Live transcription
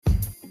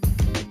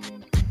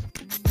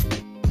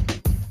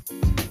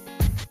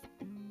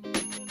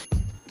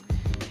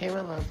Hey,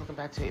 my loves, welcome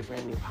back to a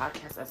brand new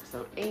podcast,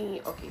 episode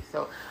 8. Okay,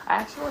 so I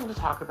actually wanted to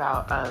talk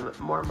about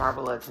more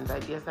Marvel Legends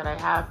ideas that I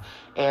have.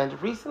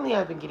 And recently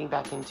I've been getting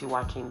back into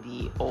watching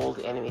the old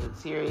animated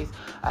series,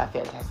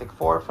 Fantastic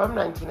Four, from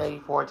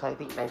 1994 to I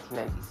think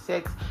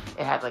 1996.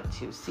 It had like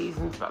 2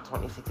 seasons, about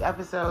 26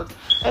 episodes.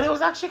 And it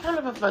was actually kind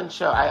of a fun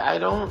show.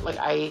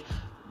 I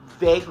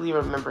vaguely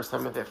remember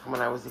some of it from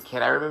when I was a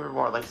kid. I remember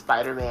more like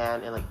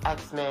Spider-Man and like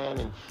X-Men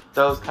and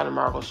those kind of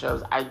Marvel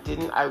shows.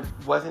 I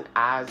wasn't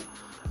as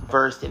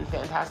versed in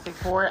Fantastic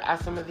Four as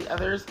some of the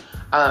others,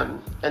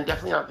 and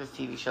definitely not this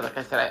TV show. Like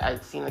I said,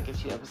 I'd seen like a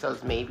few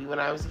episodes maybe when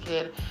I was a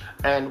kid,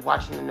 and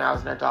watching them now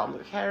as an adult, I'm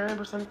like, okay, I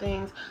remember some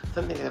things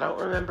I don't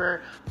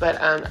remember, but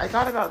I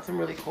thought about some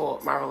really cool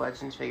Marvel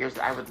Legends figures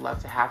that I would love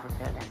to have from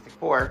Fantastic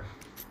Four.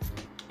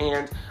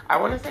 And I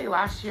want to say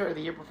last year or the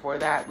year before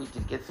that, we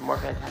did get some more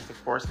Fantastic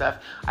Four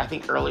stuff. I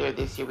think earlier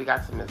this year we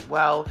got some as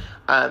well.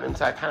 And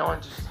so I kind of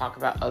wanted to just talk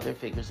about other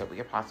figures that we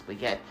could possibly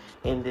get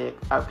in the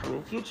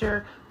upcoming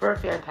future for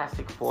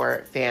Fantastic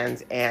Four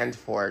fans and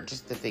for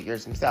just the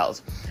figures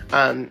themselves.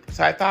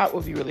 So I thought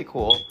would be really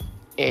cool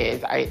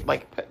is I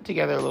put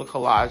together a little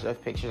collage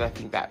of pictures I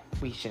think that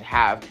we should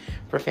have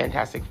for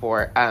Fantastic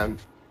Four.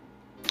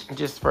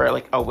 Just for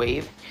like a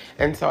wave.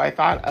 And so I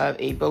thought of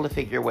a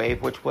Build-A-Figure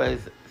wave, which was,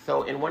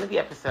 so in one of the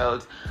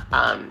episodes,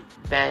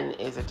 Ben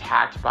is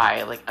attacked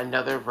by like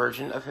another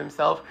version of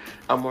himself,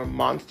 a more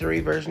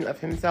monstery version of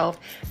himself,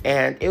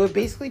 and it would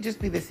basically just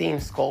be the same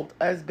sculpt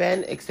as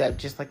Ben, except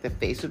just like the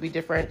face would be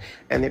different,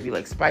 and there'd be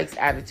like spikes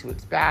added to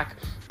its back.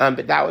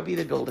 But that would be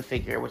the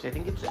Build-A-Figure, which I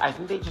think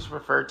they just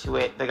refer to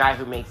it, the guy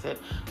who makes it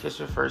just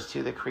refers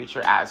to the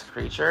creature as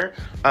Creature.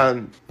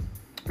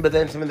 But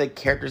then some of the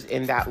characters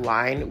in that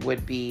line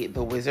would be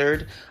the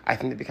Wizard. I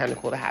think it'd be kind of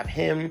cool to have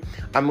him.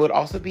 It would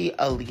also be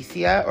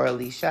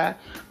Alicia,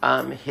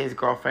 his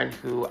girlfriend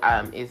who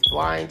is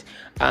blind.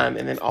 And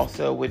then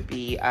also would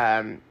be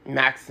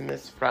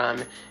Maximus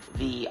from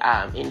the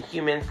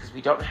Inhumans, because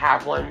we don't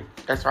have one,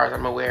 as far as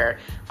I'm aware,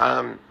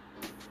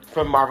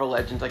 from Marvel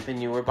Legends, like the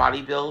newer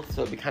body build.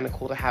 So it'd be kind of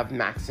cool to have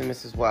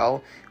Maximus as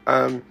well.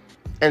 And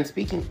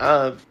speaking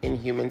of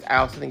Inhumans, I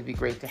also think it'd be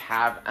great to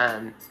have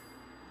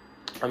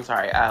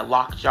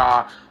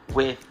Lockjaw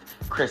with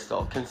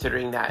Crystal,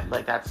 considering that,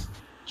 like, that's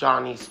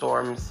Johnny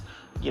Storm's,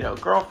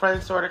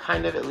 girlfriend, sort of,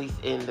 kind of, at least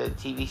in the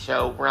TV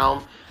show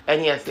realm.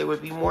 And yes, it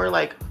would be more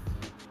like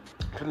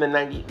from the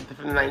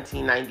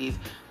 1990s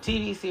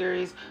TV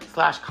series /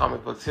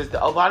 comic books, because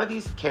a lot of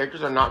these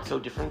characters are not so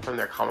different from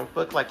their comic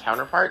book like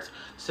counterparts.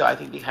 So I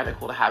think it'd be kind of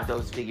cool to have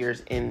those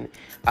figures in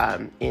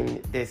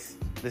this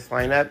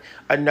lineup.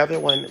 Another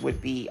one would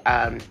be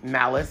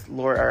Malice,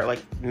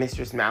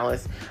 Mistress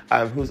Malice,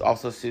 who's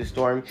also Sue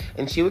Storm,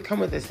 and she would come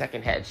with a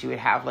second head. She would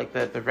have like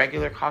the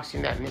regular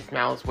costume that Miss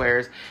Malice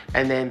wears,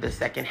 and then the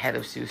second head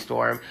of Sue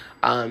Storm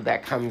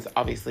that comes,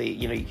 obviously,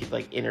 you could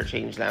like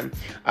interchange them,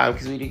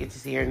 because we do get to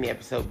see her in the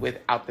episode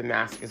without the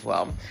mask as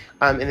well.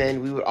 And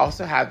then we would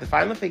also have the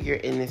final figure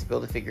in this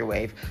Build-A-Figure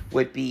wave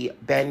would be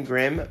Ben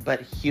Grimm,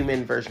 but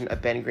human version of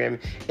Ben Grimm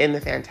in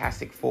the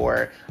Fantastic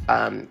Four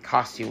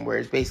costume, where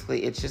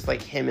it's just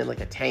like him in like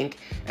a tank,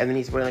 and then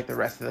he's wearing like the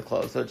rest of the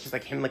clothes. So it's just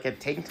like him like a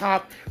tank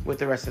top with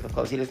the rest of the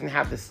clothes. He doesn't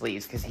have the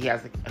sleeves because he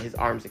has his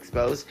arms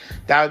exposed.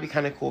 That would be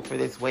kind of cool for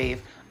this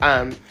wave.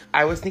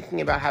 I was thinking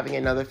about having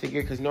another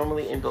figure, because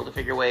normally in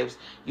Build-A-Figure waves,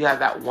 you have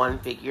that one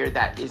figure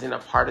that isn't a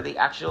part of the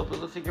actual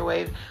Build-A-Figure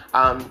wave,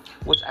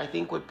 which I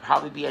think would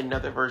probably be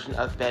another version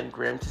of Ben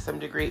Grimm to some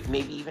degree.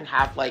 Maybe even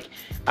have like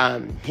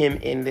him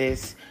in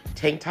this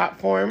tank top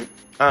form,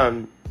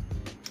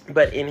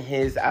 but in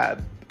his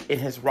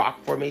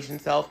rock formation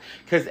self,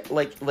 because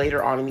like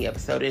later on in the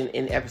episode,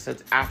 in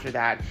episodes after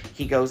that,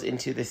 he goes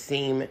into the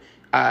same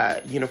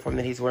uniform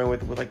that he's wearing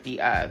with like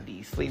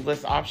the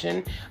sleeveless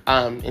option.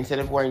 Instead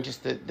of wearing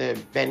just the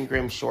Ben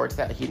Grimm shorts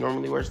that he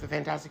normally wears the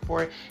Fantastic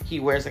Four,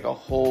 he wears like a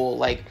whole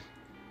like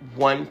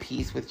one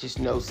piece with just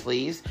no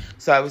sleeves.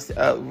 So I was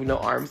no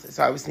arms.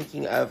 So I was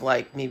thinking of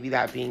like maybe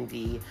that being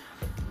the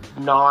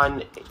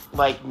non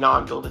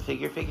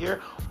Build-A-Figure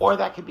figure, or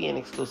that could be an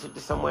exclusive to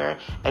somewhere,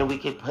 and we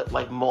could put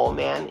like Mole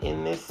Man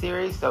in this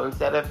series. So let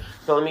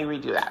me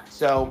redo that.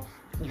 So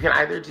you can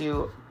either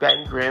do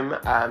Ben Grimm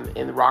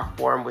in the rock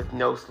form with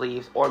no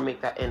sleeves, or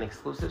make that an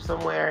exclusive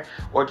somewhere,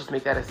 or just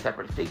make that a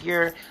separate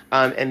figure,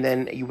 and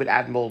then you would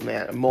add Mole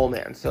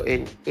Man. So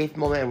if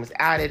Mole Man was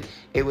added,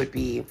 it would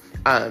be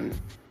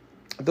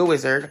the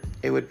Wizard,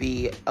 it would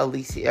be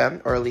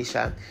Alicia,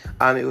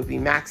 it would be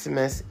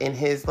Maximus in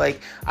his, like,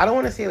 I don't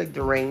want to say like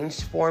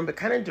deranged form, but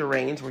kind of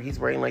deranged, where he's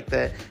wearing like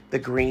the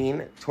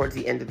green towards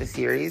the end of the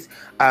series.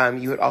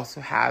 You would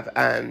also have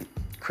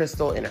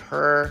Crystal in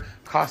her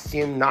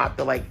costume, not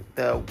the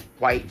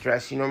white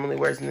dress she normally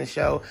wears in the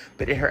show,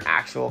 but in her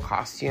actual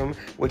costume,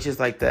 which is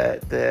like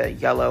the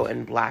yellow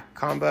and black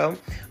combo,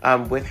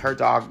 with her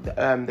dog.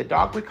 The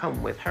dog would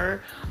come with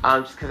her,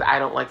 just because I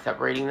don't like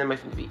separating them. I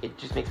think it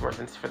just makes more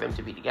sense for them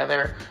to be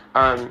together.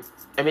 And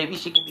maybe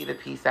she can be the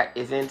piece that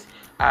isn't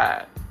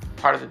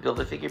part of the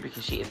Build-A-Figure,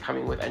 because she is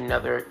coming with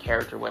another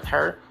character with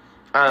her.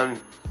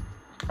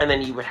 And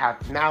then you would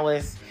have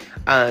Malice,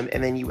 And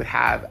then you would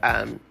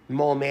have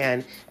Mole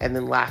Man, and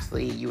then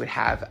lastly you would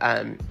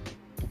have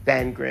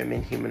Ben Grimm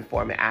in human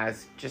form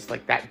as just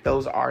like that.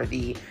 Those are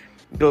the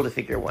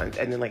Build-A-Figure ones.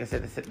 And then, like I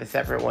said, the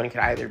separate one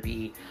could either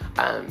be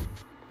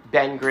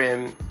Ben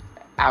Grimm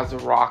as a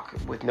rock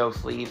with no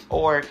sleeves,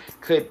 or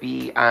could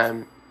be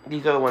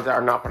these are the ones that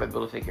are not part of the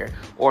Build-A-Figure,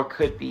 or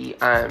could be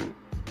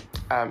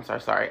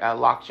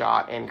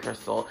Lockjaw and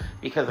Crystal,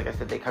 because like I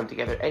said, they come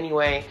together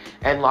anyway.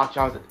 And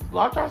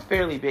Lockjaw's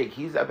fairly big.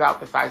 He's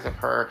about the size of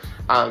her,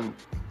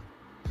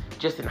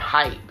 just in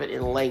height, but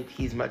in length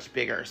he's much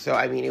bigger. So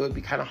I mean, it would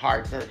be kind of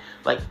hard to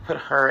like put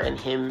her and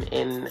him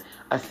in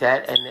a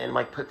set and then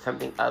like put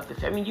something of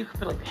the, I mean, you could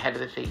put like the head of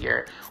the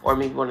figure or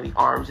maybe one of the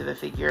arms of the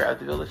figure, of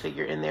the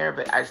Build-A-Figure in there,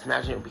 but I just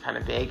imagine it would be kind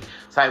of big.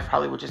 So I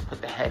probably would just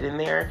put the head in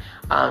there,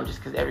 just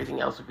because everything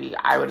else would be,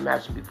 I would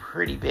imagine, be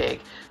pretty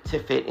big to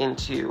fit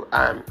into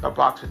a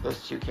box with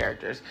those two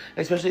characters.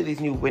 Especially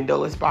these new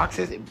windowless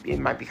boxes, it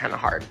might be kind of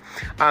hard.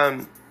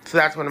 So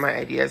that's one of my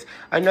ideas.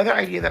 Another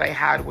idea that I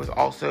had was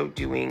also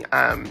doing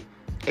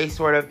a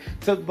sort of,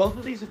 so both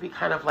of these would be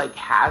kind of like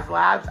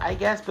HasLabs, I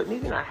guess, but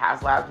maybe not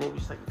HasLabs, maybe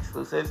just like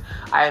exclusives.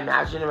 I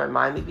imagine in my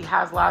mind they'd be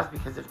HasLabs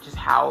because of just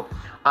how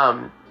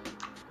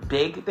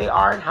big they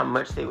are and how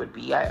much they would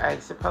be, I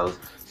suppose.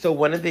 So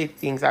one of the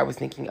things I was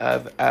thinking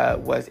of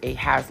was a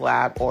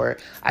HasLab, or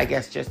I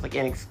guess just like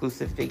an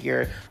exclusive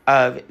figure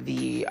of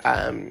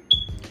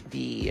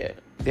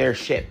their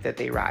ship that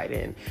they ride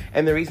in.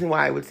 And the reason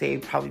why I would say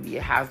probably be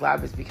a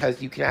HasLab is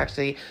because you can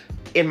actually,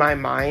 in my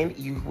mind,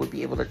 you would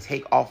be able to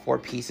take all 4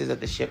 pieces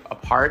of the ship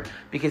apart,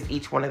 because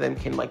each one of them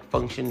can like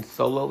function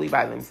solely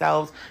by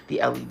themselves.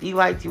 The LED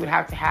lights you would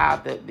have to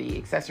have, the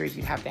accessories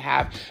you'd have to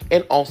have,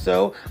 and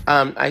also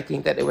I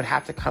think that it would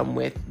have to come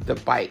with the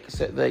bike.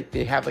 So like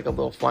they have like a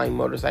little flying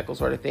motorcycle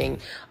sort of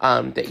thing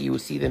that you would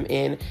see them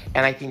in,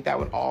 and I think that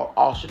would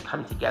all should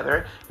come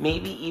together.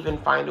 Maybe even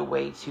find a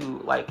way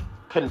to like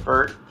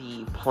convert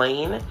the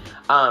plane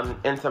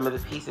and some of the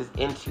pieces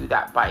into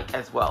that bike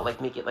as well, like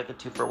make it like a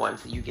 2-for-1.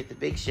 So you get the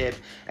big ship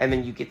and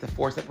then you get the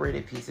 4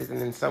 separated pieces, and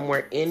then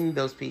somewhere in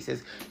those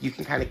pieces you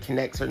can kind of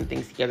connect certain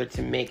things together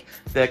to make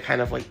the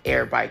kind of like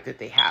air bike that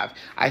they have.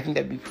 I think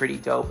that'd be pretty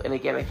dope, and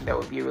again, I think that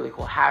would be a really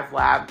cool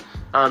HasLab.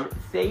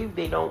 Say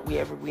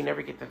we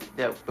never get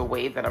the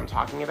wave that I'm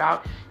talking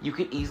about, you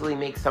could easily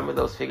make some of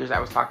those figures I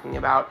was talking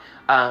about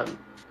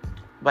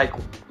like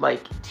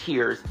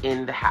tiers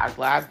in the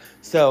HasLab.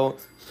 So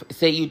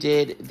say you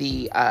did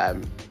the I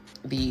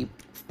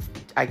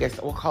guess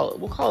we'll call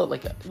it a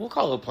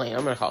plane.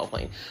 I'm gonna call it a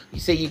plane.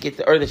 You say you get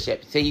the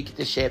ship. Say you get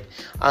the ship.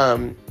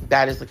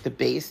 That is like the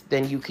base.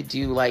 Then you could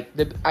do like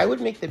I would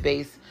make the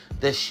base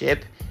the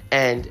ship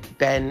and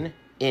Ben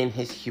in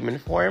his human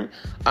form,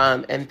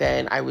 and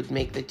then I would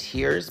make the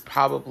tiers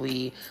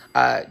probably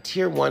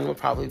tier 1 would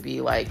probably be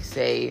like,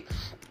 say,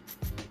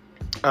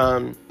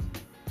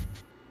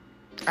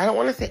 I don't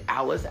want to say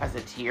Alice as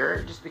a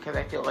tier, just because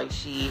I feel like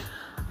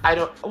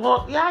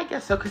I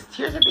guess so, because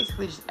tiers are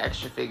basically just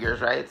extra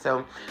figures, right?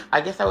 So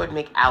I guess I would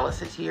make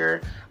Alice a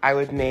tier. I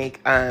would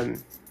make, oh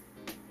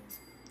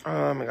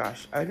my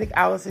gosh, I would make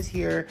Alice a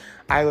tier.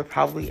 I would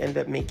probably end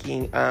up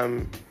making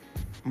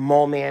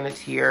Mole Man a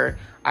tier.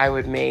 I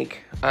would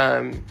make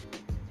the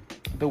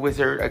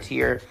Wizard a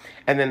tier.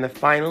 And then the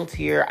final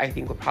tier, I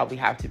think, would probably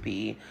have to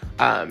be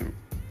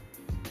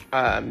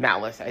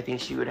Malice. I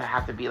think she would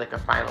have to be like a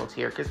final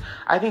tier, because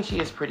I think she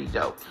is pretty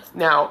dope.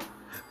 Now,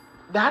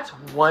 that's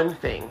one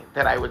thing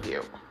that I would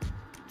do,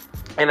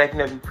 and I think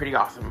that'd be pretty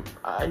awesome.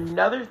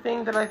 Another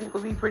thing that I think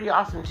would be pretty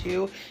awesome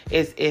too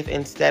is if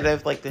instead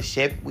of like the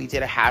ship, we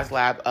did a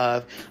HasLab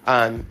of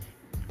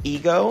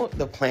Ego,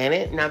 the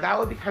planet. Now that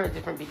would be kind of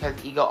different because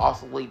Ego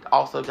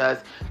also does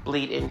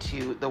bleed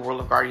into the world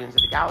of Guardians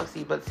of the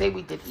Galaxy. But say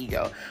we did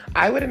Ego,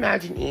 I would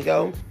imagine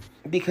Ego,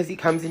 because he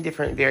comes in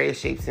different various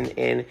shapes and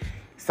in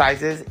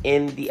sizes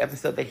in the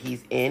episode that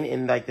he's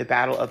in like the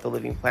Battle of the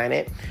Living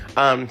Planet.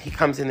 He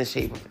comes in the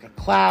shape of like a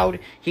cloud.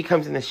 He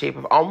comes in the shape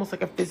of almost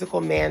like a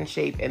physical man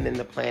shape, and then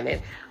the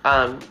planet.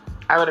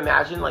 I would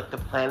imagine like the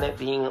planet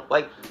being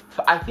like,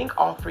 I think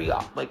all 3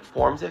 like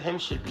forms of him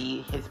should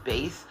be his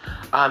base.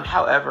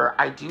 However,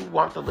 I do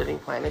want the Living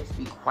Planet to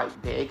be quite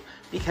big,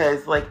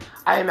 because like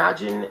I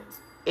imagine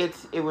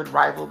it would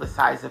rival the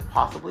size of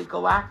possibly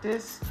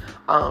Galactus,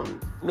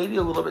 maybe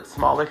a little bit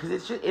smaller,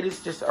 because it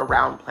is just a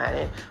round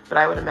planet, but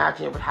I would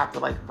imagine it would have to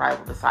like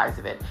rival the size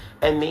of it,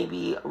 and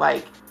maybe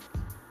like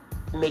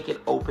make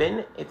it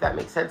open, if that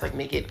makes sense, like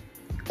make it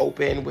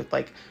open with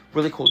like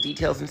really cool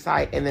details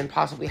inside, and then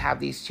possibly have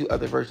these 2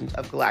 other versions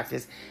of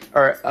Galactus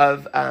or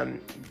of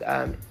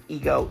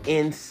Ego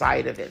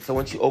inside of it. So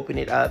once you open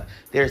it up,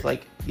 there's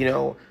like, you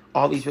know,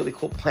 all these really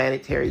cool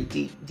planetary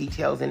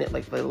details in it,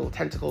 like the little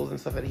tentacles and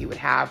stuff that he would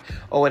have,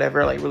 or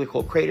whatever, like really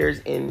cool craters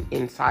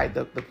inside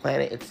the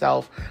planet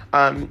itself.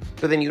 But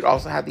then you'd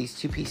also have these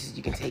two pieces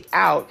you can take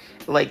out,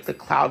 like the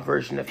cloud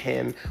version of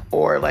him,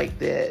 or like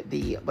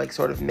the like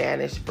sort of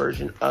mannish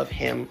version of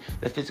him,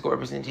 the physical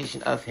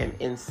representation of him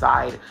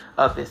inside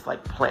of this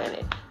like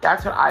planet.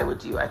 That's what I would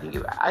do. I think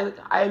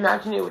I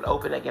imagine it would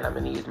open, again, I'm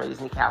going to use my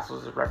Disney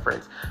castles as a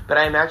reference, but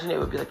I imagine it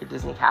would be like a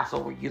Disney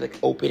castle where you like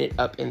open it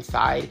up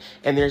inside,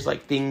 and there's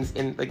like things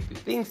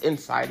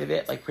inside of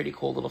it, like pretty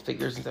cool little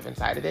figures and stuff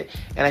inside of it.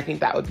 And I think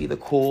that would be the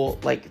cool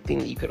like thing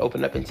that you could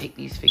open up and take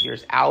these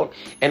figures out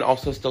and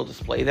also still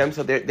display them,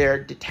 so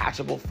they're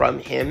detachable from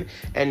him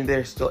and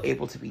they're still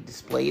able to be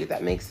displayed, if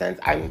that makes sense.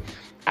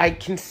 I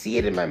can see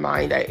it in my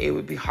mind. It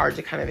would be hard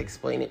to kind of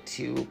explain it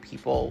to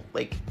people,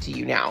 like to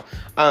you now.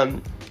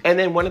 And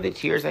then one of the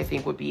tiers, I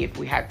think, would be, if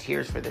we had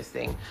tiers for this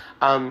thing,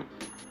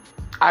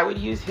 I would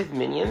use his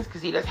minions,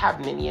 because he does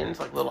have minions,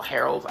 like little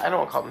heralds. I don't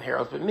want to call them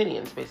heralds, but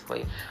minions,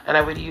 basically. And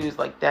I would use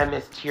like them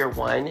as tier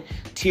 1.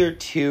 Tier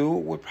 2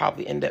 would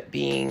probably end up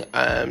being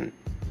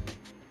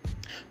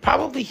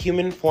probably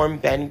human form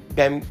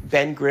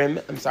Ben Grimm.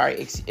 I'm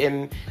sorry,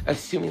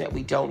 assuming that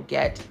we don't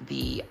get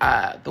the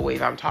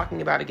wave I'm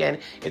talking about again.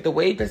 If the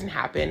wave doesn't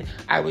happen,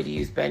 I would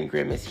use Ben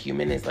Grimm as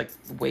human as like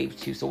wave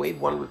 2. So wave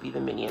 1 would be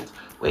the minions.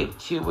 Wave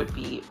 2 would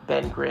be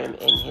Ben Grimm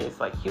in his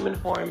like human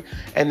form,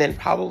 and then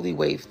probably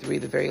wave 3,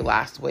 the very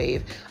last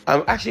wave.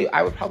 Actually,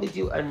 I would probably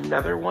do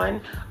another one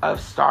of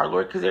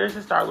Star-Lord, because there is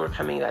a Star-Lord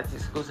coming that's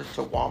exclusive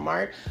to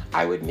Walmart.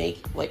 I would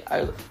make like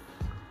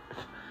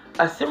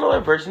a similar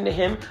version to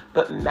him,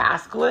 but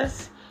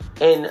maskless.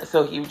 And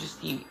so he would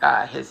just see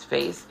his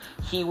face.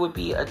 He would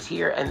be a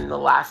tier, and then the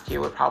last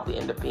tier would probably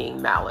end up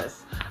being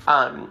Malice.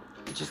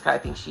 Just because I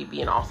think she'd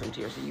be an awesome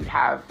tier. So you'd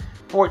have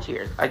 4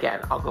 tiers.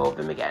 Again, I'll go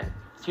over them again.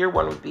 Tier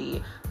 1 would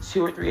be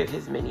 2 or 3 of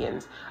his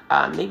minions.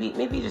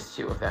 Maybe just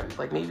 2 of them.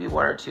 Like maybe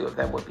 1 or 2 of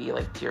them would be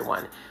like tier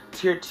 1.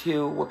 Tier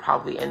 2 would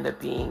probably end up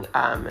being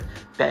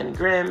Ben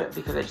Grimm,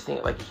 because I just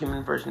think like a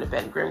human version of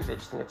Ben Grimm, because I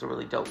just think it's a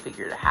really dope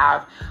figure to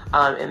have.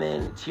 And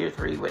then tier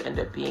 3 would end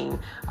up being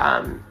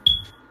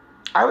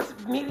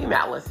maybe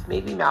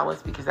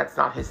Malice, because that's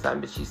not his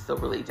son, but she's still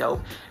really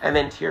dope. And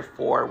then tier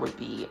 4 would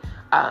be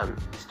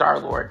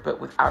Star-Lord, but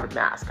without a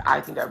mask.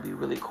 I think that would be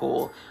really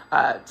cool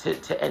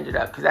to end it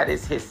up, because that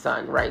is his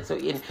son, right? So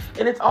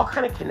and it's all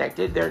kind of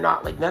connected. They're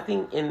not like,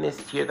 nothing in this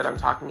tier that I'm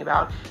talking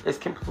about is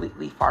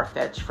completely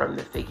far-fetched from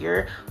the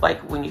figure. Like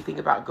when you think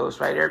about Ghost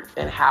Rider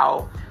and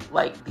how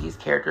like these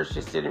characters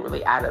just didn't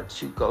really add up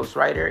to Ghost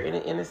Rider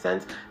in a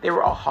sense. They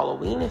were all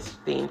Halloweenish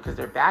themed because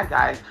they're bad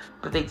guys,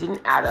 but they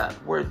didn't add up,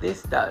 where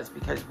this does,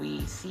 because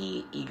we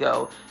see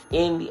Ego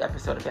in the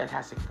episode of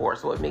Fantastic Four.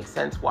 So it makes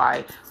sense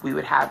why we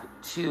would have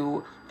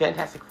 2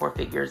 Fantastic Four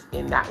figures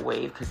in that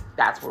wave, because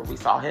that's where we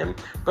saw him.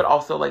 But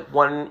also, like,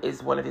 one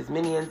is one of his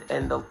minions,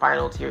 and the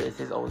final tier is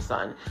his own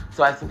son.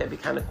 So I think that'd be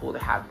kind of cool to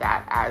have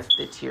that as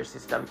the tier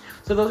system.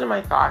 So those are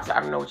my thoughts. I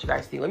don't know what you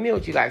guys think. Let me know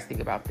what you guys think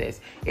about this.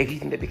 If you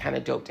think that'd be kind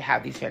of dope to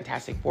have these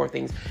Fantastic Four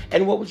things.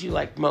 And what would you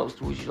like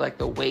most? Would you like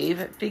the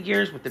wave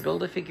figures with the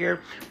Build-A-Figure?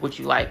 Would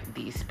you like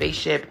the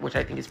spaceship, which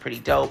I think is pretty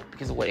dope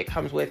because of what it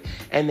comes with?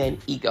 And then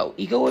Ego.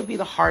 Ego would be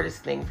the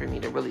hardest thing for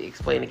me to really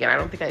explain. Again, I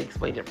don't think I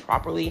explained it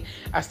properly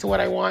as to what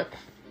I want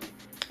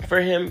for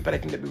him, but I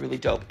think that'd be really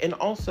dope. And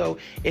also,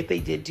 if they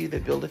did do the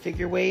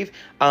Build-A-Figure wave,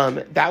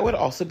 that would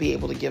also be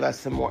able to give us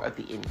some more of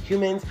the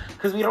Inhumans,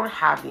 because we don't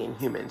have the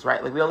Inhumans,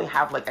 right? Like, we only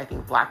have, like, I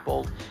think Black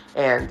Bolt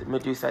and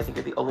Medusa, I think,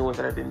 are the only ones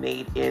that have been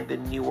made in the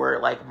newer,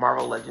 like,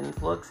 Marvel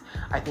Legends looks.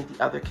 I think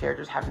the other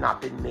characters have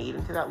not been made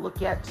into that look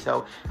yet,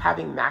 so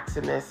having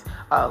Maximus,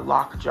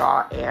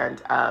 Lockjaw,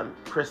 and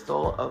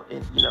Crystal,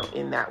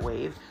 in that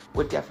wave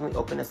would definitely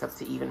open us up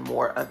to even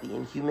more of the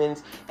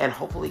Inhumans, and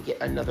hopefully get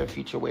another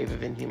future wave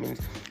of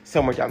Inhumans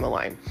somewhere down the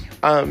line.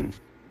 And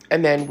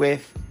then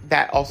with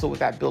that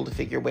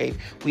Build-A-Figure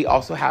wave, we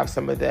also have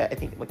some of the, I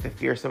think, like the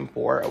Fearsome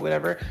Four or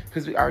whatever,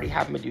 because we already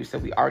have Medusa,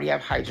 we already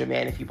have Hydra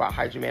Man, if you bought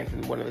Hydra Man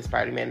from one of the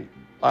Spider-Man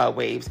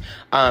waves.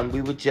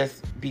 We would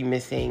just be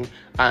missing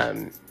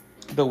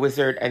the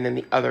Wizard, and then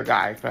the other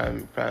guy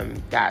from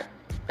that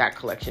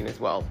collection as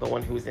well, the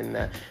one who's in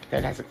the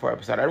Fantastic Four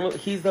episode.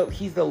 He's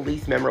the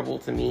least memorable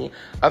to me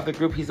of the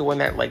group. He's the one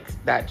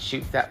that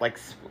shoots that like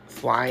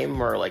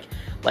slime or like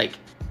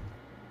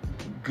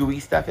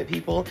gooey stuff at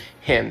people.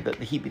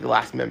 He'd be the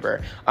last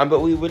member. But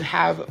we would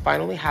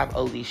finally have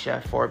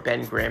Alicia for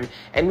Ben Grimm,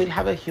 and we'd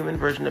have a human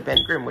version of Ben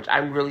Grimm, which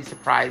I'm really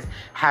surprised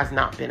has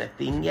not been a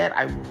thing yet.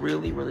 I'm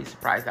really, really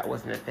surprised that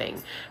wasn't a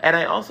thing. And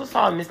I also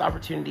saw a missed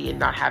opportunity in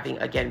not having,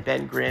 again,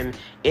 Ben Grimm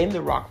in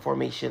the rock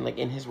formation, like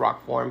in his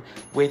rock form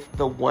with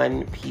the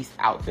one-piece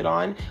outfit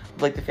on,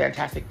 like the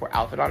Fantastic Four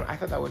outfit on. I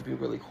thought that would be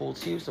really cool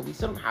too, so we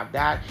still don't have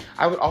that.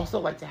 I would also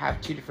like to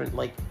have 2 different,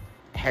 like,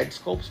 head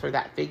sculpts for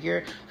that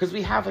figure, because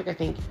we have, like, I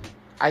think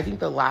I think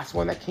the last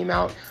one that came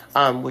out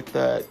with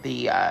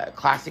the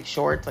classic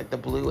shorts, like the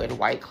blue and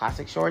white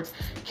classic shorts,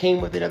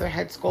 came with another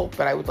head sculpt,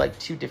 but I would like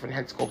 2 different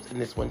head sculpts in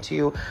this one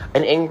too.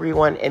 An angry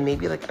one and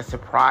maybe like a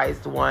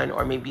surprised one,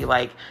 or maybe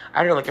like, I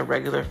don't know, like a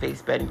regular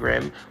face Ben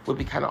Grimm would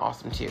be kind of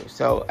awesome too.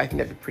 So I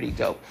think that'd be pretty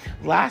dope.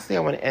 Lastly, I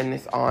want to end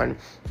this on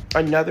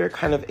another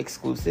kind of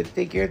exclusive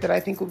figure that I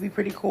think would be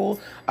pretty cool,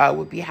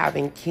 would be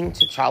having King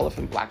T'Challa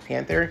from Black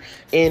Panther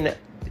in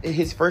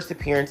his first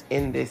appearance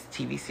in this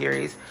TV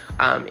series,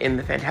 in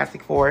the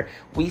Fantastic Four.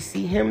 We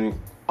see him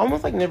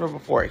almost like never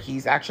before.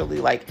 He's actually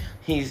like,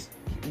 he's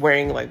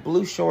wearing like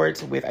blue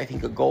shorts with, I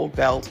think, a gold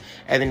belt,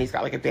 and then he's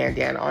got like a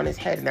bandana on his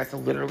head, and that's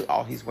literally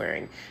all he's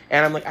wearing.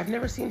 And I'm like, I've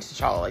never seen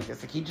T'Challa like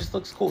this. Like, he just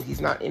looks cool.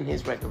 He's not in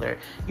his regular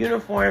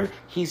uniform.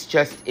 He's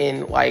just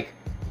in like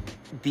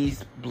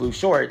these blue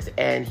shorts,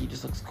 and he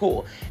just looks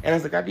cool. And I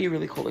was like, that'd be a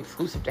really cool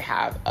exclusive to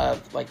have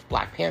of like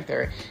Black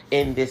Panther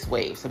in this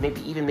wave. So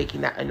maybe even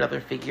making that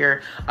another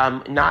figure,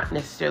 not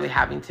necessarily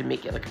having to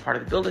make it like a part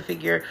of the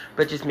Build-A-Figure,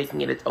 but just making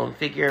it its own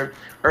figure.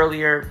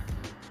 Earlier,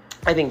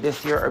 I think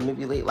this year, or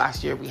maybe late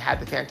last year, we had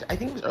I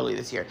think it was early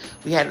this year,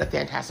 we had the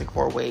Fantastic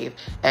Four wave,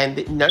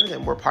 and none of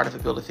them were part of a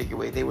Build-A-Figure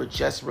wave. They were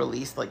just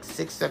released, like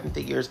 6, 7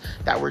 figures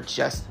that were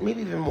just,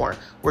 maybe even more,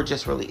 were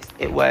just released.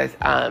 It was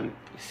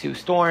Sue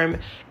Storm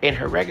in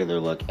her regular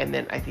look, and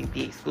then I think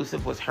the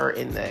exclusive was her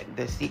in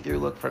the see-through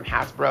look from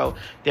Hasbro.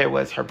 There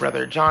was her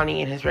brother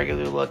Johnny in his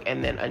regular look,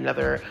 and then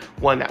another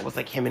one that was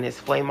like him in his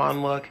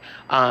flame-on look.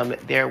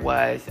 There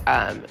was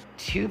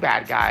 2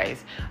 bad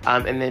guys,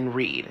 and then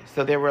Reed.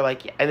 So there were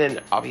like, and then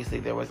obviously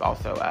there was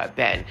also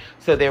Ben.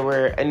 So they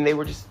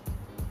were just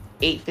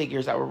 8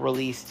 figures that were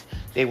released.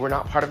 They were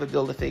not part of a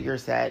Build-A-Figure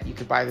set. You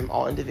could buy them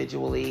all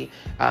individually.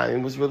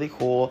 It was really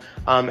cool.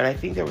 And I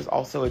think there was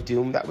also a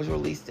Doom that was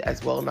released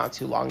as well not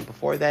too long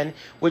before then,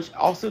 which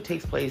also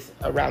takes place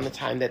around the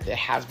time that the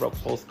Hasbro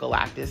Pulse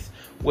Galactus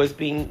was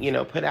being,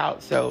 put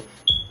out. So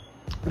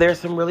there's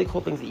some really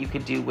cool things that you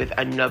could do with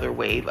another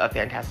wave of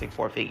Fantastic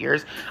Four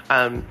figures.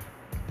 I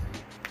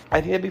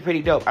think that'd be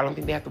pretty dope. I don't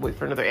think they have to wait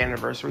for another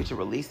anniversary to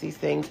release these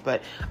things,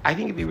 but I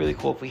think it'd be really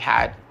cool if we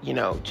had,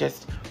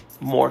 just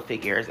more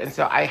figures. And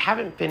so I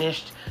haven't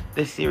finished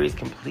this series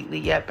completely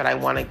yet, but I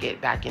want to get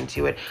back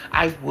into it.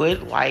 I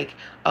would like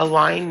a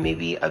line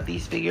maybe of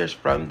these figures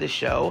from the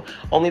show,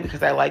 only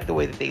because I like the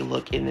way that they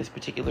look in this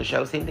particular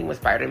show. Same thing with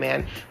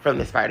Spider-Man from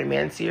the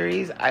Spider-Man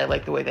series. I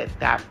like the way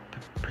that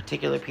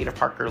particular Peter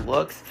Parker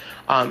looks,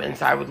 and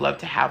so I would love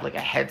to have like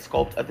a head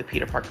sculpt of the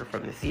Peter Parker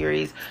from the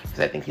series, because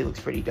I think he looks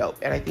pretty dope.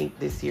 And I think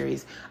this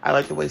series, I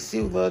like the way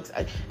Sue looks,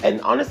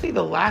 and honestly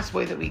the last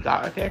wave that we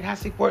got of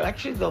Fantastic Four,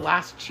 actually the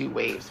last 2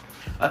 waves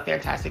of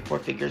Fantastic Four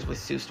figures with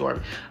Sue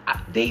Storm,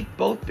 they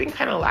both been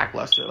kind of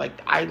lackluster. Like,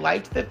 I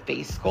liked the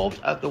face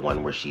sculpt of the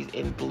one where she's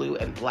in blue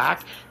and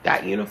black,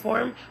 that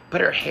uniform,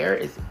 but her hair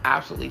is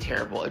absolutely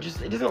terrible. It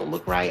doesn't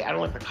look right. I don't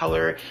like the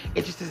color.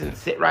 It just doesn't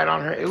sit right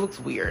on her. It looks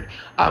weird,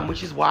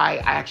 which is why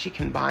I actually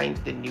combined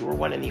the newer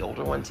one and the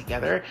older one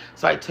together.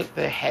 So I took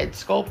the head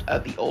sculpt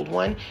of the old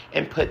one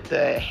and put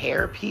the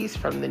hair piece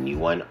from the new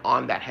one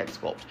on that head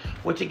sculpt,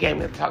 which again,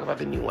 we have to talk about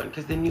the new one,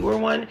 because the newer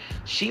one,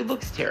 she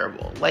looks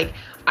terrible. Like,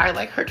 I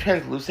like her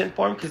translucent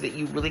form because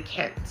you really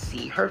can't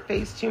see her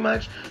face too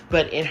much,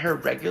 but in her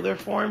regular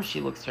form, she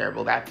looks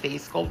terrible. That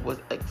face sculpt was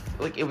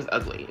like it was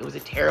ugly. It was a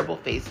terrible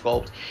face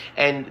sculpt,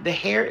 and the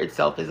hair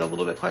itself is a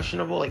little bit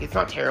questionable. Like, it's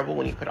not terrible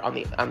when you put it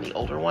on the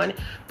older one,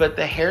 but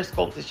the hair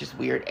sculpt is just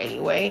weird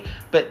anyway.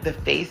 But the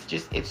face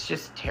it's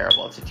just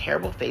terrible. It's a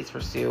terrible face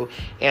for Sue,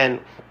 and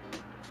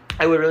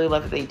I would really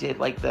love if they did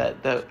like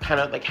the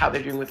kind of like how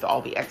they're doing with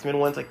all the X-Men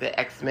ones, like the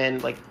X-Men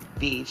like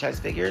VHS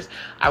figures.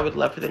 I would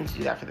love for them to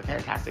do that for the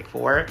Fantastic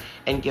Four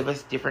and give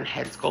us different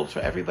head sculpts for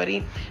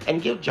everybody,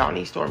 and give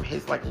Johnny Storm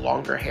his like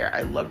longer hair.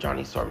 I love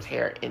Johnny Storm's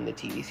hair in the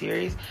TV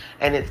series,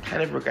 and it's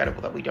kind of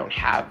regrettable that we don't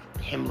have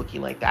him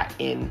looking like that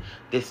in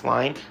this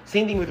line.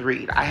 Same thing with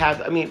Reed.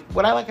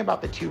 What I like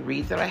about the 2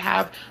 Reeds that I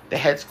have, the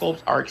head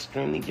sculpts are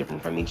extremely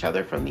different from each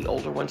other, from the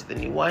older one to the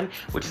new one,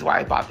 which is why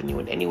I bought the new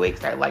one anyway,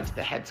 because I liked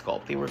the head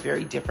sculpt. They were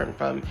very different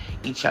from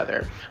each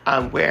other.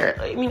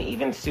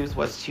 Even Sue's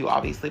was too,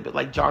 obviously, but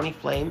like Johnny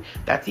Flame,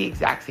 that's the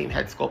exact same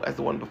head sculpt as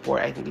the one before.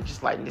 I think they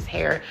just lightened his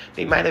hair.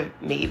 They might have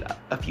made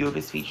a few of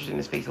his features in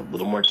his face a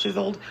little more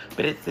chiseled,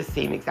 but it's the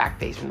same exact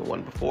face from the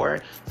one before.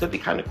 So it'd be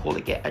kind of cool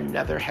to get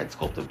another head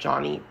sculpt of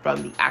Johnny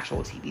from the actual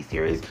TV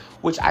series,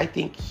 which I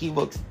think he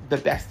looks the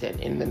best in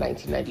the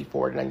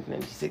 1994 to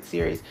 1996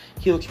 series.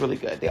 He looks really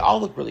good. They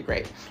all look really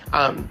great.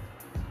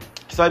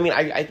 So,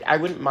 I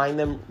wouldn't mind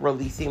them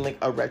releasing, like,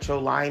 a retro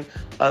line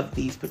of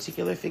these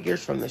particular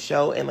figures from the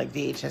show in, like,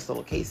 VHS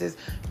little cases.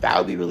 That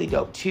would be really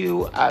dope,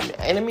 too.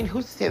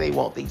 Who's to say they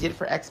won't? They did it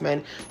for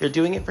X-Men. They're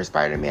doing it for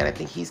Spider-Man. I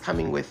think he's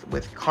coming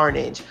with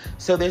Carnage.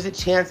 So there's a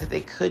chance that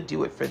they could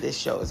do it for this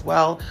show as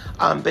well.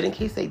 But in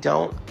case they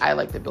don't, I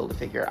like the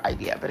Build-A-Figure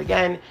idea. But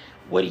again,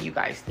 what do you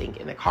guys think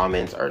in the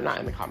comments, or not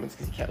in the comments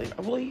because you can't leave?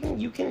 Well,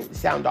 you can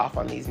sound off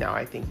on these now.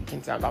 I think you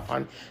can sound off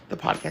on the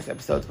podcast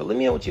episodes, but let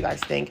me know what you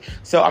guys think.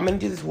 So I'm going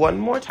to do this one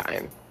more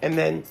time, and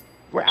then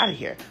we're out of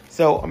here.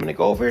 So I'm going to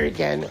go over it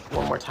again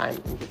one more time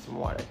and get some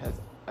water because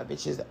a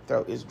bitch's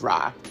throat is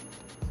dry.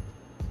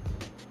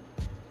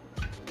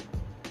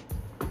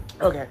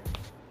 Okay.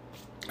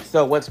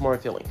 So what's more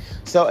feeling?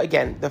 So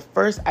again, the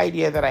first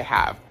idea that I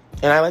have,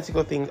 and I like to go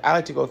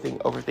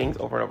over things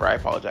over and over. I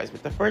apologize.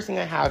 But the first thing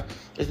I have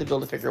is the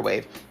Build-A-Figure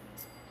wave.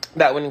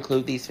 That would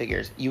include these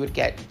figures. You would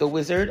get the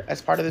Wizard as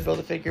part of the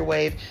Build-A-Figure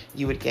wave.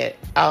 You would get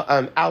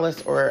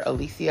Alice or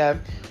Alicia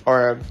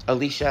or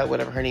Alicia,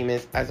 whatever her name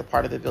is, as a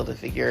part of the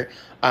Build-A-Figure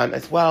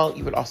as well.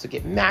 You would also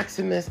get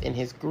Maximus in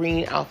his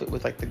green outfit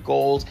with like the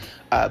gold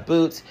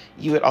boots.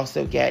 You would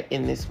also get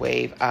in this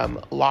wave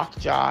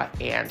Lockjaw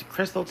and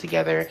Crystal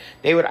together.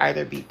 They would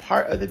either be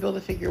part of the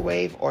Build-A-Figure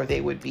wave or they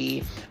would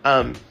be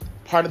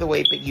part of the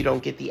wave, but you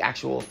don't get the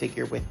actual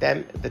figure with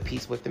them, the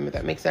piece with them, if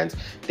that makes sense.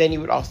 Then you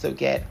would also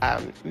get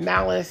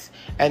Malice,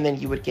 and then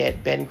you would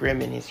get Ben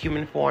Grimm in his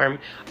human form,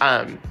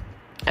 and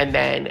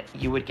then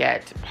you would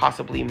get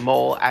possibly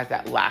Mole as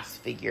that last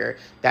figure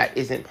that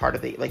isn't part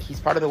of the, like, he's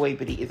part of the wave,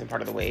 but he isn't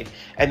part of the wave.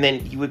 And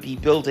then you would be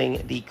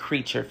building the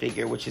creature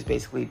figure, which is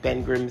basically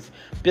Ben Grimm's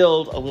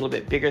build, a little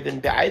bit bigger than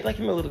Ben. I'd like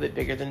him a little bit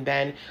bigger than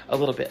Ben, a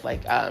little bit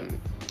like,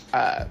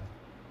 how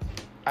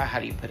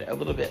do you put it? A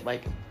little bit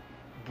like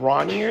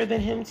brawnier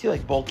than him too,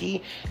 like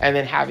bulky, and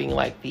then having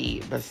like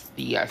the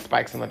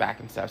spikes on the back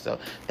and stuff. So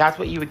that's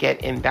what you would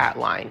get in that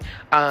line.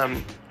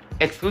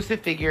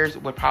 Exclusive figures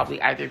would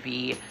probably either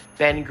be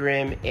Ben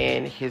Grimm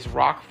in his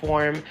rock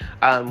form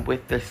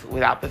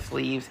without the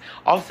sleeves.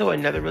 Also,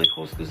 another really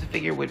cool exclusive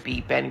figure would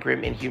be Ben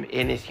Grimm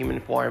in his human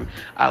form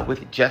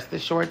with just the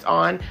shorts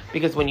on,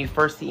 because when you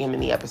first see him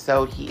in the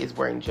episode, he is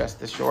wearing just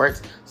the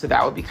shorts. So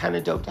that would be kind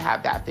of dope to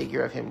have that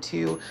figure of him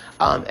too.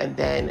 And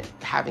then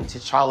having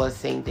T'Challa,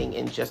 same thing,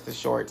 in just the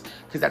shorts,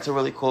 because that's a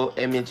really cool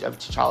image of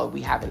T'Challa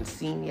we haven't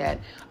seen yet,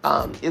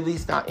 at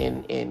least not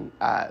in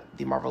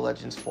the Marvel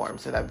Legends form.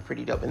 So that'd be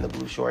pretty dope in the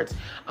blue shorts.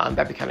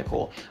 That'd be kind of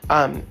cool.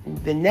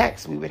 The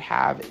next, we would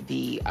have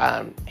the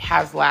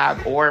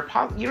HasLab, or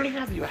you don't even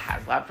have to do a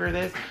HasLab for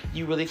this.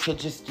 You really could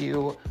just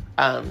do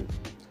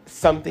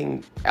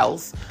something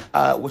else,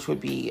 which would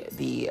be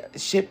the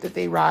ship that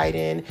they ride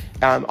in.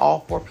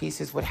 All four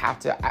pieces would have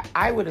to,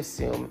 I would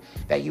assume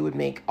that you would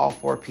make all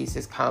four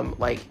pieces come,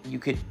 like, you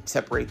could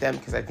separate them,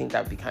 because I think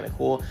that would be kind of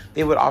cool.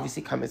 They would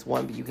obviously come as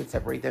one, but you could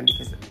separate them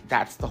because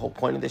that's the whole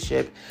point of the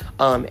ship.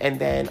 And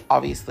then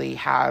obviously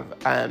have,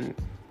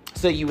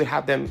 so you would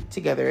have them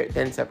together,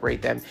 then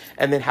separate them,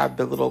 and then have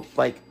the little,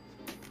 like,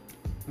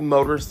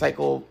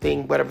 motorcycle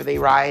thing, whatever they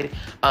ride,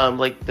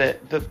 like the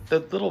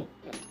little,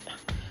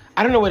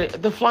 I don't know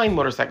what the flying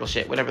motorcycle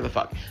shit, whatever the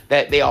fuck,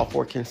 that they all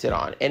four can sit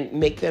on, and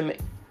make them,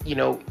 you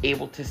know,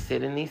 able to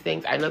sit in these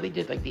things. I know they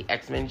did like the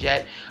X-Men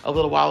jet a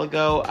little while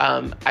ago.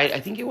 I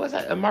think it was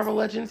a Marvel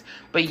Legends,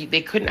 but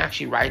they couldn't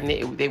actually ride in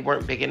it. They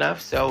weren't big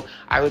enough. So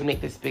I would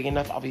make this big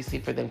enough, obviously,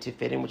 for them to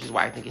fit in, which is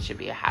why I think it should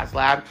be a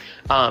HasLab.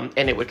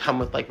 And it would come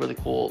with like really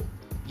cool,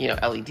 you know,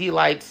 LED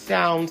lights,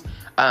 sounds,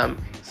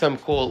 some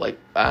cool like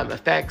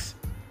effects,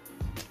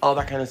 all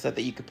that kind of stuff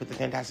that you could put the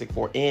Fantastic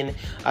Four in.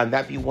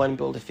 That'd be one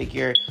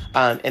Build-A-Figure.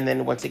 And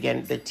then once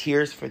again, the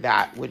tiers for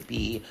that would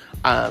be,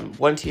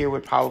 one tier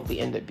would probably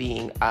end up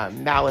being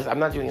Malice. I'm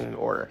not doing it in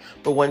order,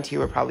 but one tier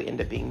would probably end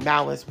up being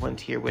Malice. One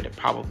tier would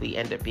probably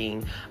end up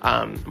being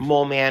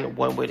Mole Man.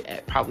 One would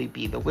probably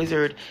be the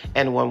Wizard,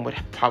 and one would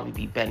probably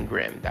be Ben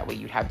Grimm. That way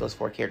you'd have those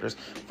four characters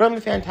from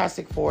the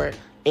Fantastic Four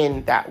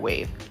in that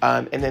wave.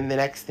 And then the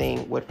next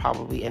thing would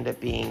probably end up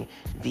being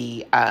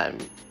the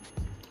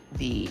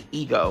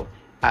Ego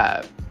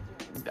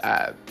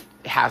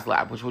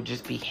HasLab, which would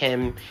just be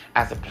him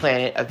as a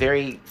planet, a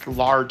very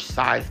large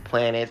size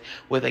planet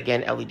with,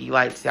 again, LED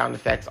lights, sound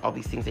effects, all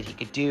these things that he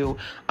could do.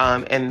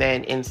 And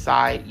then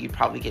inside you'd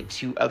probably get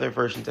two other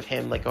versions of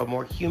him, like a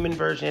more human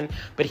version,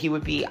 but he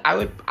would be,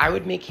 I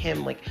would make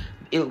him like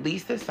at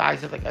least the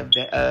size of like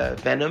a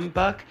Venom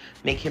buck,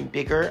 make him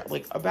bigger,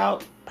 like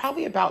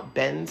probably about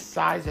Ben's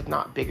size, if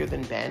not bigger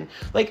than Ben.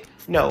 Like,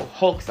 no,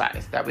 Hulk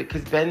size, that way,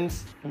 because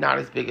Ben's not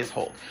as big as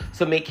Hulk.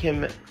 So make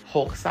him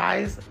Hulk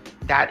size,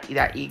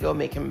 that Ego,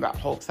 make him about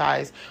Hulk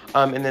size.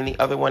 And then the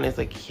other one is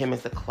like him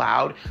as a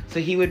Cloud. So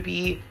he would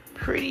be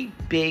pretty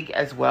big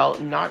as well.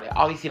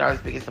 Obviously not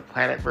as big as the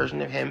planet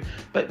version of him,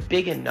 but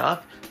big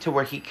enough to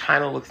where he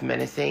kind of looks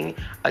menacing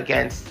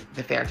against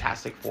the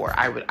Fantastic Four.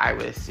 I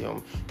would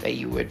assume that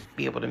you would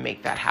be able to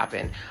make that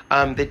happen.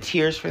 The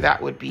tiers for that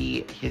would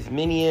be his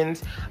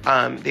minions.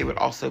 They would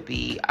also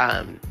be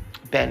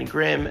Ben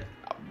Grimm,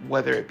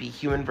 whether it be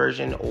human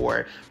version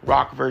or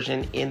rock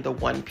version in the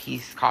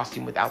one-piece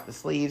costume without the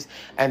sleeves,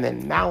 and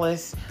then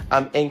Malice,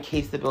 in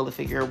case the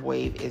Build-A-Figure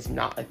wave is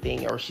not a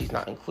thing or she's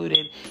not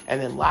included,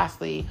 and then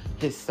lastly,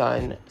 his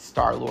son,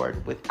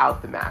 Star-Lord,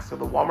 without the mask. So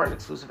the Walmart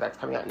exclusive that's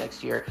coming out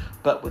next year,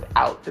 but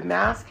without the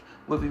mask,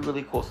 would be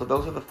really cool. So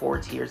those are the four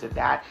tiers of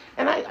that.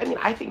 And I mean,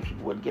 I think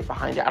people would get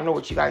behind it. I don't know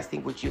what you guys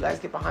think. Would you guys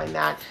get behind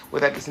that?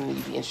 Would that be something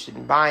you'd be interested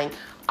in buying?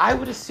 I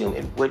would assume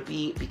it would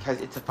be, because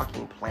it's a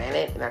fucking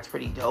planet, and that's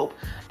pretty dope.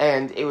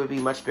 And it would be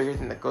much bigger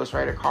than the Ghost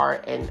Rider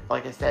car. And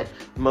like I said,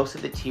 most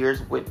of the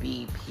tiers would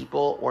be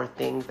people or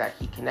things that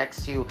he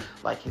connects to,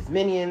 like his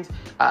minions,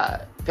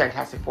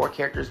 Fantastic Four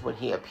characters when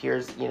he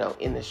appears, you know,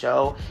 in the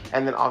show.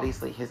 And then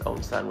obviously his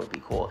own son would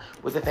be cool.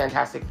 With the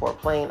Fantastic Four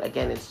plane,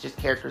 again, it's just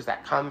characters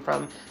that come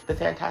from the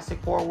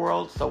Fantastic Four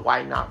world. So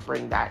why not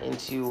bring that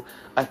into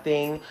a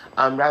thing,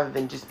 rather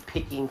than just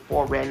picking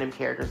 4 random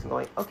characters and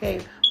going,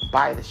 okay,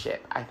 buy the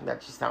ship. I think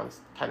that just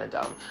sounds kind of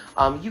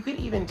dumb. You could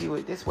even do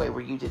it this way,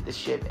 where you did the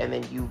ship and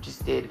then you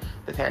just did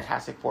the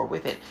Fantastic Four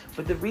with it.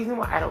 But the reason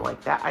why I don't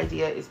like that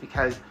idea is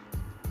because,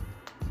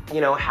 you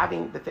know,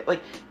 having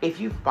like, if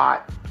you've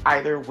bought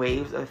either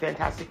waves of the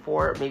Fantastic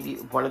Four, maybe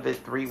one of the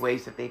 3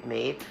 waves that they've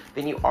made,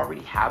 then you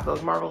already have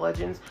those Marvel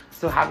Legends.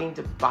 So having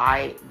to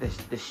buy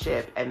the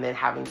ship and then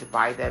having to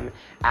buy them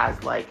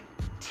as like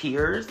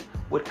tiers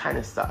would kind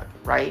of suck,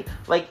 right?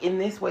 Like in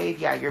this wave,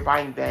 yeah, you're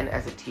buying Ben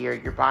as a tier,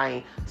 you're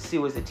buying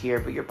Sue as a tier,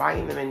 but you're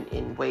buying them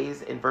in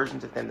ways and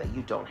versions of them that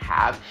you don't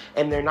have,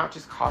 and they're not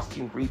just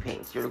costume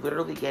repaints. You're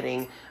literally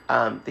getting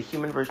the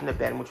human version of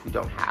Ben, which we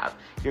don't have.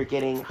 You're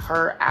getting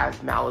her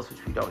as Malice,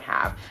 which we don't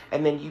have,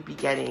 and then you'd be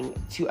getting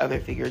 2 other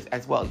figures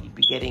as well. You'd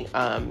be getting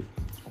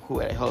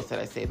who else did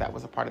I say that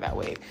was a part of that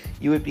wave?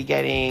 You would be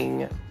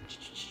getting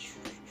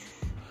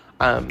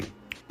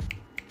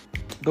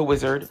the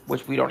Wizard,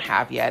 which we don't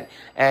have yet,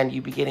 and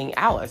you'd be getting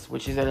Alice,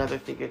 which is another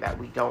figure that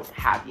we don't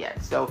have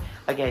yet. So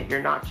again,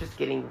 you're not just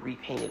getting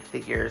repainted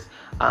figures,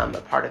 a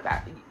part of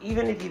that.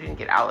 Even if you didn't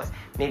get Alice,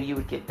 maybe you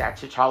would get that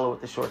T'Challa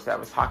with the shorts that I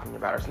was talking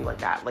about, or something like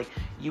that. Like,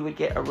 you would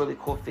get a really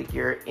cool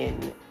figure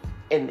in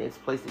its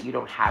place that you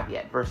don't have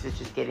yet, versus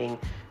just getting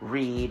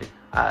Reed,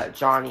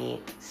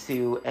 Johnny,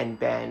 Sue, and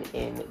Ben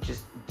in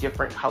just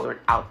different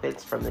colored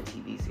outfits from the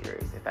TV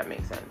series, if that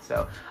makes sense.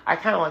 So I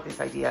kind of like this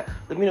idea.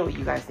 Let me know what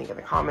you guys think in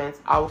the comments.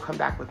 I will come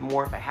back with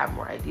more if I have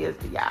more ideas.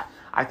 But yeah,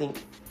 I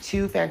think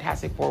 2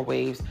 Fantastic Four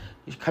waves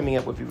coming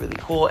up would be really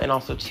cool, and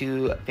also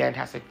 2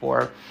 Fantastic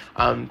Four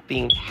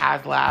themed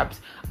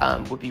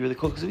HasLabs would be really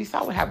cool, because we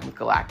saw what happened with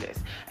Galactus.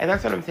 And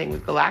that's what I'm saying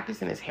with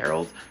Galactus and his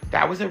heralds.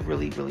 That was a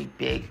really, really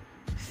big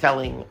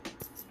selling,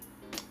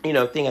 you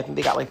know, thing. I think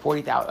they got like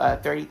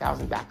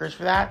 30,000 backers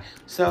for that.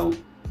 So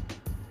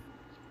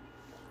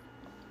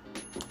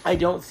I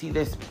don't see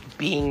this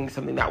being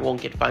something that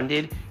won't get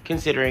funded,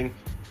 considering,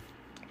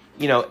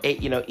 you know,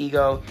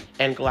 Ego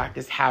and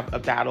Galactus have a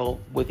battle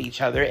with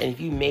each other. And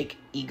if you make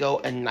Ego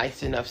a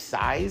nice enough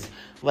size,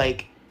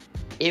 like,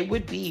 it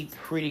would be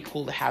pretty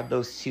cool to have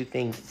those 2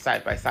 things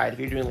side by side. If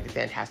you're doing like a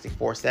Fantastic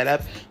Four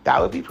setup, that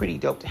would be pretty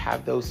dope to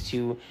have those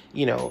 2,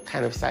 you know,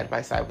 kind of side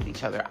by side with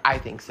each other. I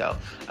think so.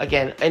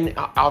 Again, and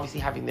obviously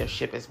having their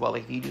ship as well.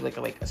 Like, if you do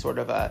like a sort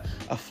of a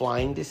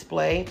flying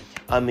display,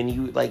 and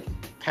you like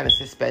kind of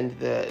suspend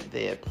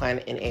the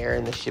planet in air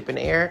and the ship in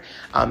air,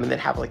 and then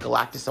have like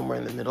Galactus somewhere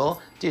in the middle,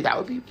 dude, that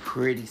would be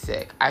pretty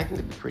sick. I think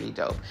that'd be pretty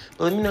dope.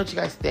 But let me know what you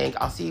guys think.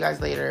 I'll see you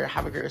guys later.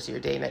 Have a great rest of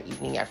your day, night,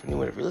 evening, afternoon,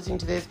 whenever you're listening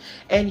to this.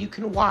 And you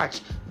can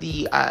watch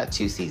the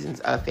 2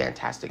 seasons of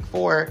Fantastic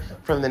Four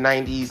from the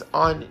 90s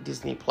on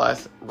Disney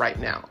Plus right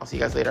now. I'll see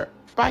you guys later.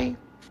 Bye.